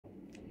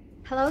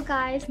Hello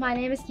guys, my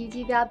name is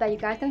Yujibia, but you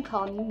guys can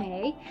call me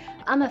May.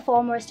 I'm a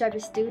former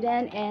Starfish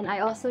student and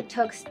I also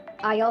took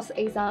IELTS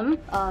exam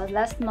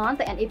last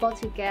month and able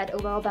to get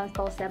overall band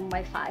score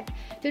 7.5.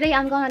 Today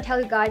I'm gonna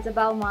tell you guys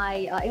about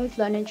my English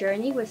learning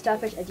journey with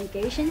Starfish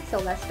education, so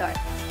let's start.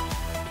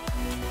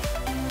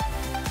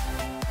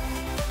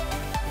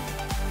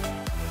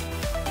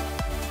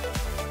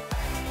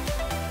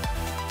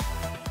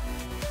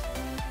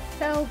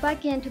 So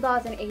back in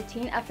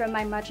 2018, after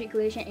my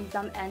matriculation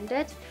exam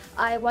ended,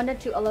 I wanted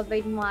to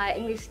elevate my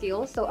English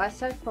skills, so I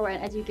searched for an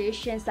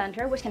education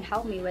center which can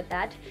help me with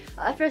that.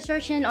 After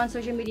searching on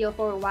social media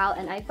for a while,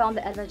 and I found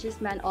the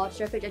advertisement of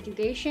Starfish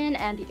Education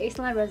and the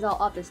excellent result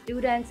of the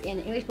students in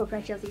English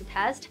proficiency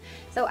test.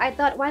 So I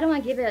thought, why don't I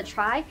give it a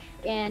try,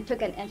 and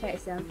took an entrance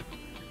exam.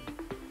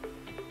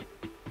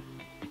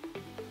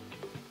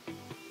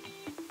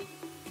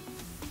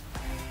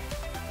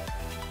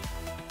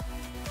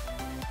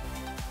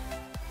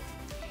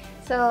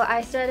 So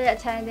I started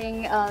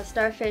attending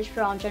Starfish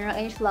from General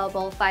English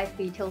level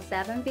 5B till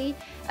 7B.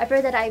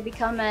 After that, I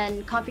become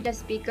a confident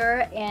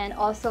speaker and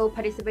also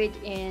participate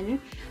in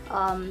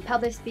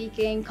public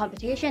speaking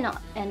competition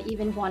and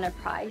even won a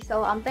prize.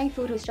 So I'm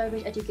thankful to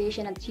Starfish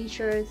Education and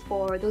teachers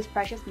for those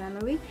precious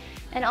memories.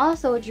 And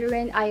also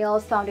during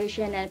IELTS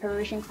foundation and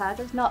preparation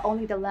classes, not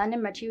only the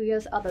learning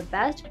materials are the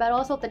best, but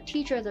also the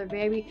teachers are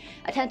very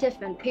attentive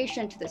and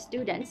patient to the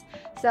students.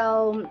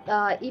 So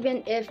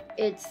even if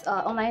it's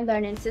online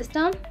learning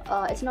system,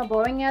 it's not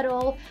boring at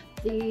all.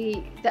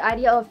 The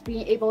idea of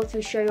being able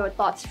to share your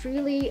thoughts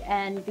freely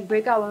and the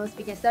breakout room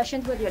speaking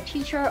sessions with your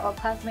teacher or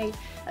classmate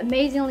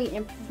amazingly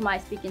improved my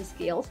speaking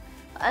skills.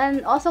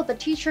 And also the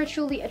teacher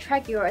truly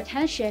attract your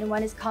attention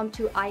when it's come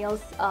to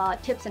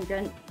IELTS tips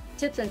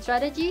and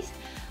strategies.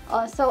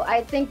 So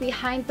I think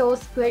behind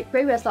those great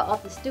results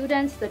of the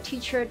students, the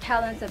teacher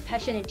talents and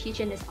passion in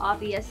teaching is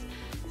obvious.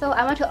 So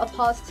I want to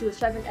applaud to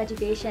Starfish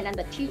Education and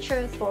the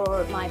teachers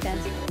for my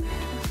band score.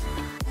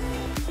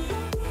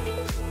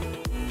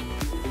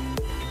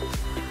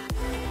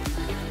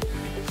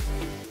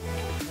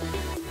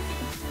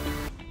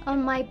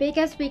 My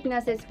biggest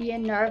weakness is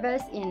being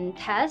nervous in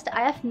test.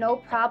 I have no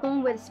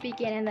problem with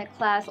speaking in the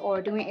class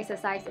or doing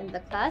exercise in the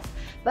class,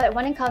 but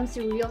when it comes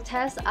to real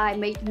tests, I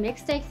made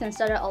mistakes and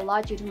stuttered a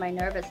lot due to my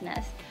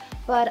nervousness.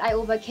 But I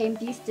overcame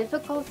these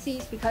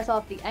difficulties because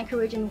of the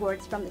encouraging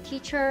words from the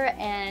teacher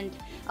and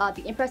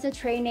the impressive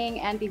training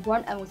and the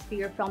warm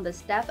atmosphere from the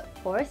staff,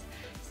 of course.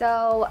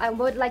 So I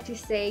would like to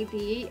say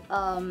the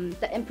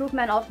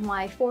improvement of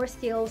my 4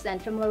 skills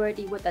and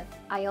familiarity with the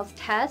IELTS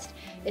test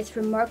is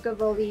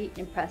remarkably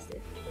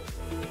impressive.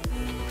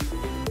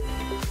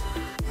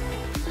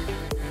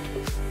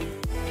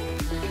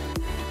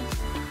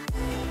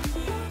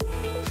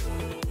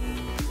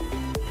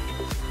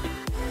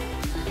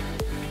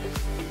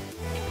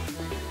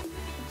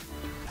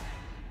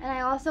 And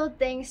I also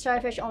think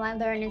Starfish online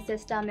learning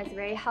system is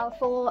very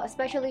helpful,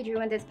 especially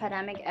during this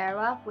pandemic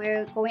era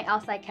where going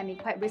outside can be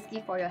quite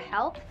risky for your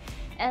health.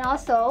 And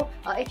also,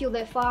 if you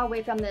live far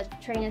away from the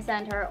training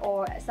center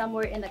or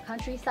somewhere in the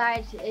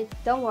countryside,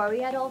 don't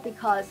worry at all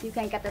because you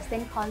can get the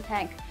same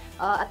content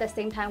at the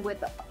same time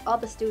with all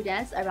the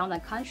students around the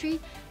country.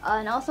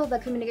 And also the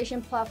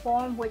communication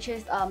platform, which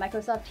is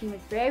Microsoft Teams,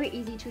 is very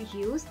easy to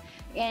use.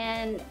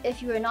 And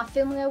if you are not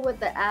familiar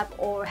with the app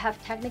or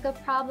have technical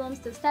problems,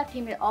 the staff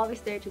team is always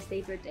there to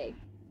save your day.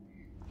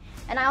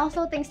 And I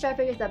also think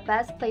Starfish is the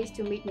best place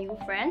to meet new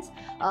friends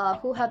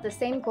who have the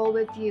same goal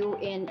with you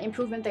in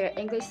improving their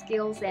English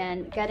skills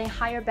and getting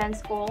higher band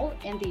score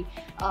in the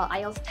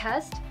IELTS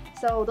test.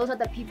 So those are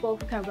the people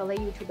who can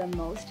relate you to the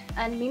most.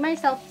 And me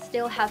myself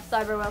still have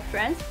several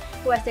friends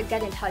who I still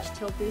get in touch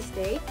till this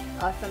day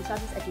from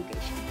Starfish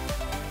Education.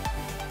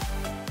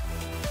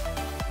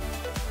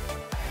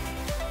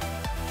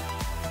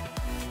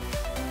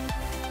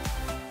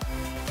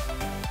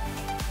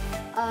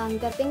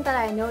 The thing that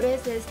I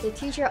noticed is the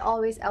teacher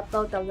always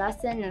upload the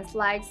lesson and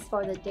slides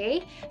for the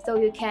day, so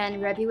you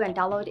can review and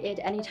download it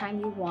anytime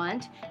you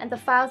want. And the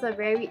files are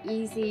very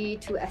easy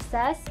to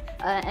access,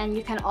 and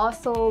you can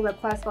also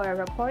request for a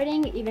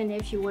recording even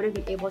if you wouldn't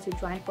be able to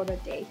join for the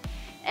day.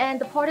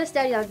 And the portal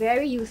study are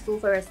very useful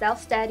for a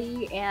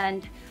self-study,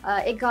 and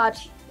it got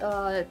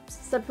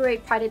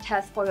separate private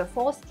tests for your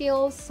 4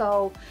 skills,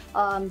 so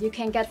you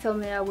can get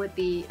familiar with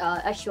the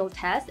actual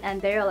test,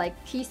 and there are like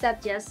key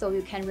subjects so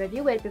you can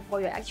review it before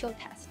your actual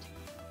test.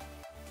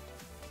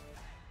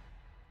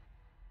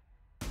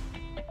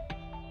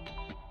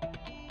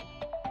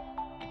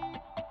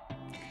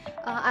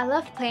 I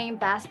love playing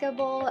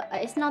basketball.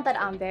 It's not that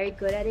I'm very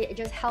good at it, it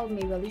just helped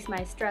me release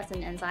my stress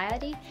and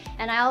anxiety.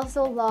 And I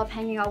also love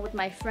hanging out with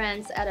my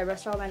friends at a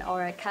restaurant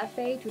or a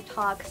cafe to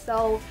talk.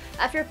 So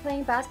after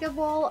playing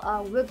basketball,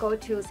 we'll go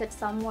to sit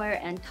somewhere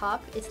and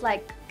talk. It's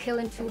like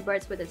killing 2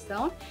 birds with a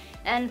stone.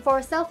 And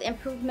for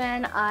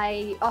self-improvement,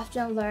 I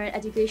often learn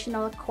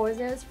educational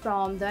courses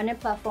from learning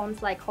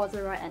platforms like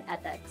Coursera and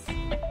edX.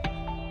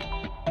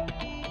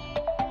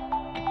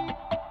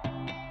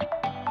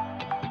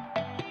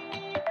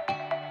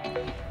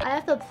 I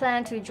have the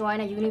plan to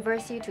join a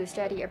university to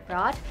study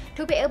abroad.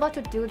 To be able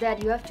to do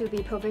that, you have to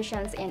be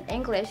proficient in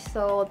English,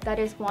 so that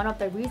is one of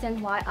the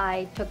reasons why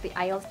I took the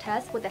IELTS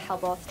test with the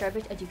help of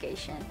Sturbridge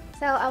Education.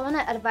 So I want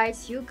to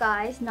advise you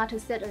guys not to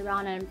sit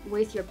around and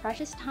waste your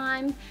precious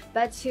time,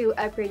 but to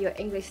upgrade your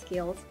English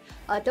skills.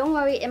 Don't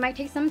worry, it might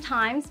take some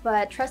time,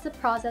 but trust the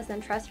process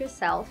and trust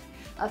yourself.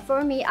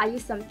 For me, I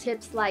use some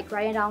tips like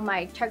writing down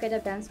my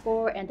targeted band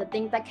score and the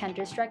things that can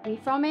distract me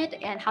from it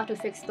and how to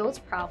fix those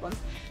problems.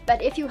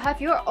 But if you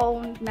have your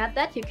own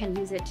method, you can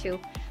use it too.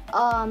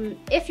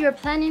 If you're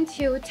planning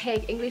to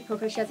take English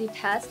proficiency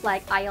tests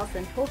like IELTS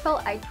and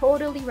TOEFL, I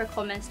totally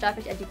recommend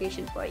Sturbridge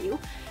Education for you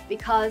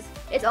because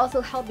it's also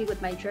helped me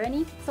with my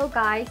journey. So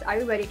guys, are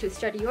you ready to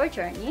start your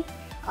journey?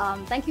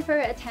 Thank you for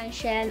your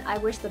attention. I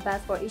wish the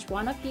best for each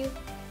one of you.